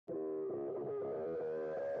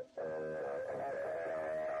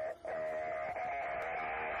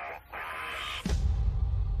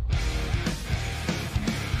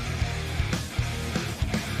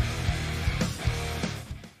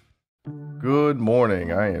Good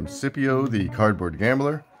morning. I am Scipio, the Cardboard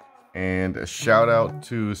Gambler, and a shout out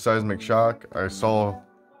to Seismic Shock. I saw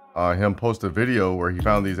him post a video where he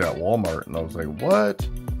found these at Walmart, and I was like, what?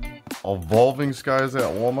 Evolving Skies at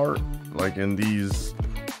Walmart? Like in these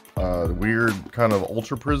weird kind of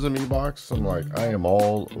Ultra Prism-y box? I'm like, I am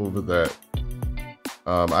all over that.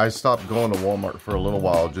 I stopped going to Walmart for a little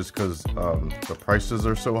while just because the prices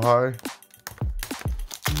are so high.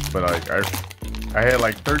 But I had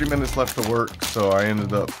like 30 minutes left to work, so I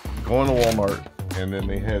ended up going to Walmart, and then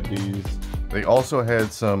they had these. They also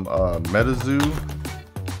had some MetaZoo,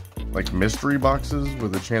 like mystery boxes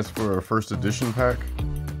with a chance for a first edition pack.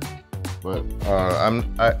 But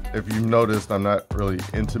if you've noticed, I'm not really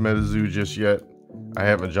into MetaZoo just yet. I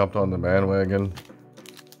haven't jumped on the bandwagon.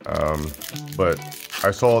 But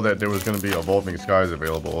I saw that there was going to be Evolving Skies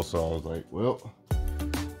available, so I was like, well,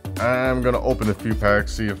 I'm going to open a few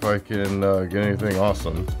packs, see if I can get anything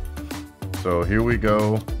awesome. So here we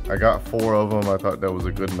go. I got 4 of them. I thought that was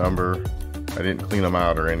a good number. I didn't clean them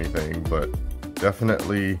out or anything, but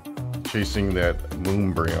definitely chasing that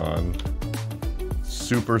Moonbryon.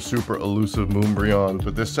 Super elusive Moonbryon.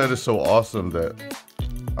 But this set is so awesome that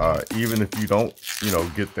even if you don't,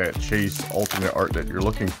 get that chase ultimate art that you're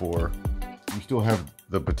looking for, you still have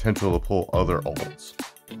the potential to pull other alts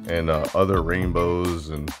and other rainbows,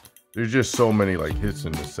 and there's just so many like hits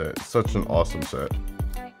in this set. It's such an awesome set.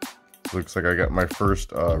 Looks like I got my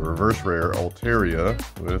first reverse rare Altaria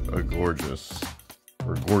with a gorgeous,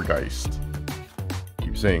 or Gorgeist.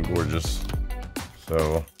 Keep saying gorgeous.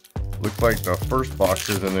 So looks like the first box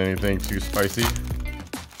isn't anything too spicy,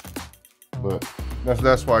 but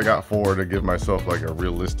that's why I got 4, to give myself like a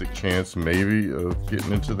realistic chance maybe of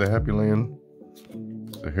getting into the Happy Land.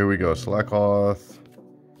 So here we go. Slackoth.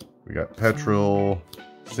 We got Petrel.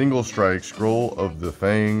 Single Strike. Scroll of the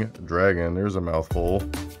Fang Dragon. There's a mouthful.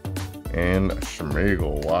 And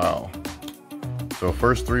Schmegel. Wow. So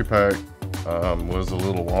first 3-pack was a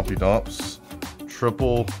little Wompy Dumps.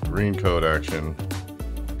 Triple green code action.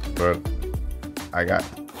 But I got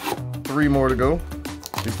 3 more to go.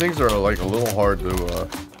 These things are like a little hard to,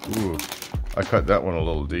 ooh, I cut that one a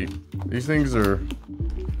little deep. These things are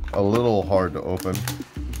a little hard to open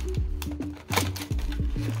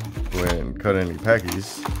when cut any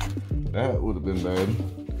packies. That would have been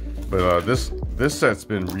bad. But this set's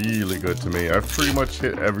been really good to me. I've pretty much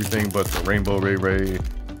hit everything but the Rainbow Ray Ray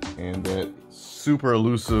and that super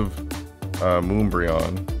elusive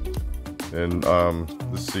Moonbryon. And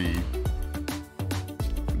let's see.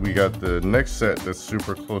 We got the next set that's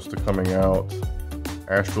super close to coming out,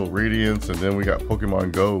 Astral Radiance, and then we got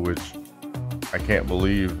Pokemon Go, which I can't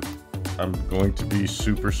believe I'm going to be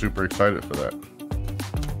super excited for that.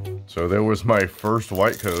 So there was my first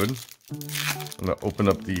white code. I'm gonna open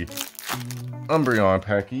up the Umbreon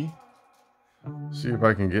packy, see if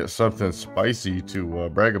I can get something spicy to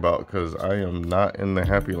brag about, because I am not in the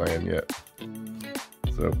Happy Land yet.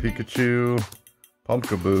 So Pikachu,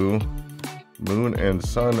 Pumpkaboo, Moon and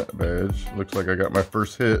Sun badge. Looks like I got my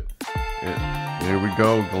first hit. Here we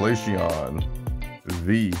go, Glaceon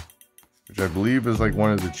V, which I believe is like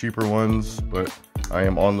one of the cheaper ones, but I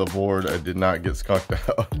am on the board. I did not get skunked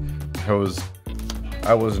out.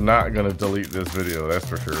 I was not gonna delete this video, that's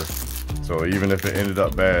for sure. So even if it ended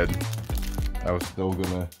up bad, I was still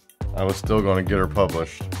gonna get her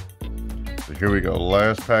published. So here we go,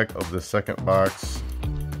 last pack of the second box.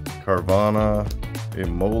 Carvana,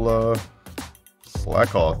 Emola,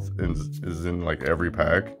 Slackoth is in like every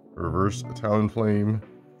pack. Reverse Talonflame,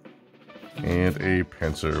 and a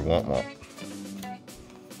Pinsir Womp.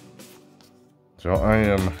 So I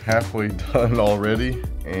am halfway done already,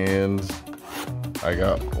 and I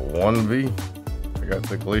got 1 V. I got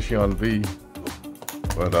the Glaceon V,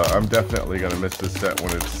 but I'm definitely gonna miss this set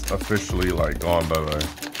when it's officially like gone bye-bye.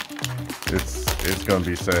 It's gonna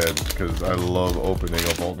be sad because I love opening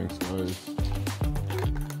Evolving Skies.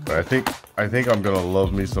 But I think I'm gonna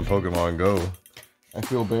love me some Pokemon Go. I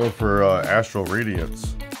feel bad for Astral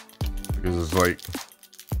Radiance because it's like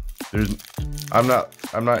I'm not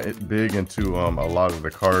big into a lot of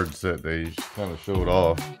the cards that they kind of showed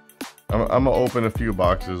off. I'm gonna open a few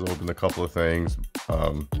boxes, open a couple of things,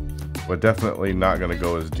 but definitely not gonna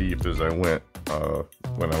go as deep as I went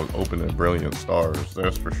when I was opening Brilliant Stars.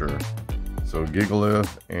 That's for sure. So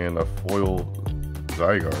Gigalith and a foil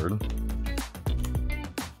Zygarde.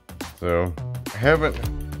 So haven't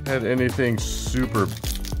had anything super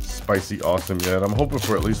spicy awesome yet. I'm hoping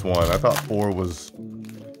for at least 1. I thought 4 was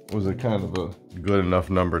a kind of a good enough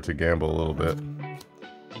number to gamble a little bit.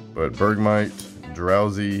 But Bergmite,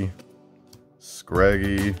 Drowsy,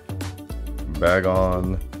 Scraggy,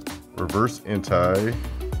 Bagon, Reverse Entei,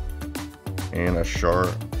 and a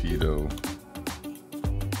Sharpedo.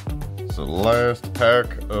 So last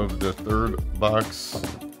pack of the third box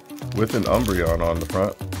with an Umbreon on the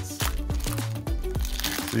front. Let's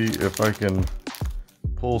see if I can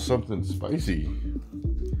pull something spicy.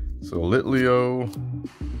 So Litleo,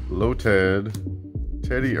 Lotad,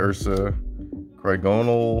 Teddy Ursa,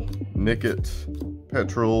 Crygonal, Nickit,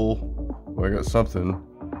 Petrol, oh, I got something,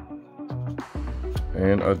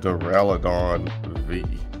 and a Duraludon V.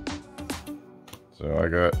 So I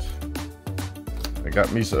got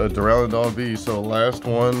me a Duraludon V. So last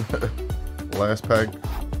one, last pack,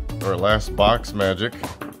 or last box magic.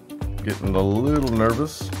 Getting a little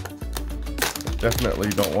nervous. Definitely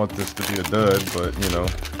don't want this to be a dud, but you know,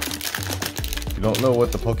 you don't know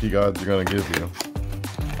what the Pokegods are gonna give you.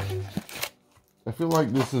 I feel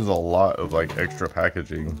like this is a lot of like extra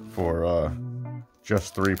packaging for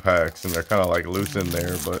just 3 packs, and they're kind of like loose in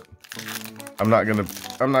there, but I'm not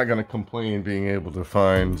gonna complain being able to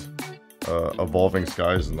find evolving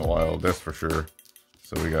skies in the wild, that's for sure.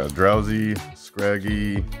 So we got Drowsy,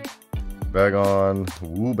 Scraggy, Bagon,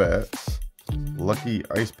 Woobats, Lucky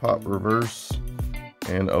Ice Pop Reverse,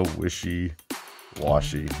 and a Wishy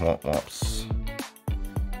Washy Womp Womps.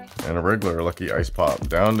 And a regular Lucky Ice Pop.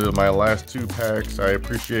 Down to my last 2 packs. I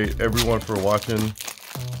appreciate everyone for watching.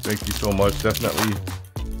 Thank you so much. Definitely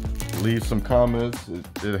leave some comments.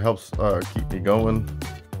 It helps keep me going.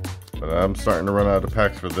 But I'm starting to run out of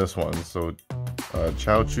packs for this one. So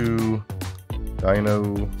Chowchu,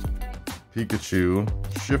 Dino, Pikachu,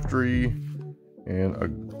 Shiftry, and a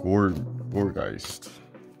Gourgeist.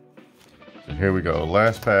 So here we go.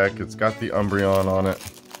 Last pack. It's got the Umbreon on it.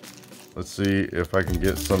 Let's see if I can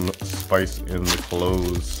get some spice in the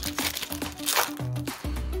close.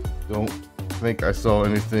 Don't think I saw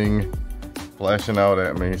anything flashing out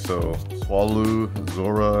at me. So Swallow,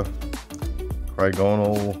 Zora,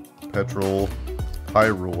 Crygonal, Petrol,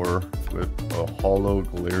 Pyroar with a Holo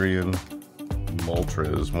Galarian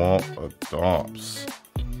Moltres. Womp a Domps.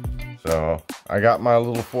 So I got my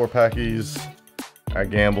little 4 packies. I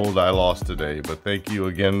gambled, I lost today, but thank you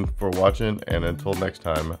again for watching, and until next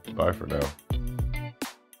time, bye for now.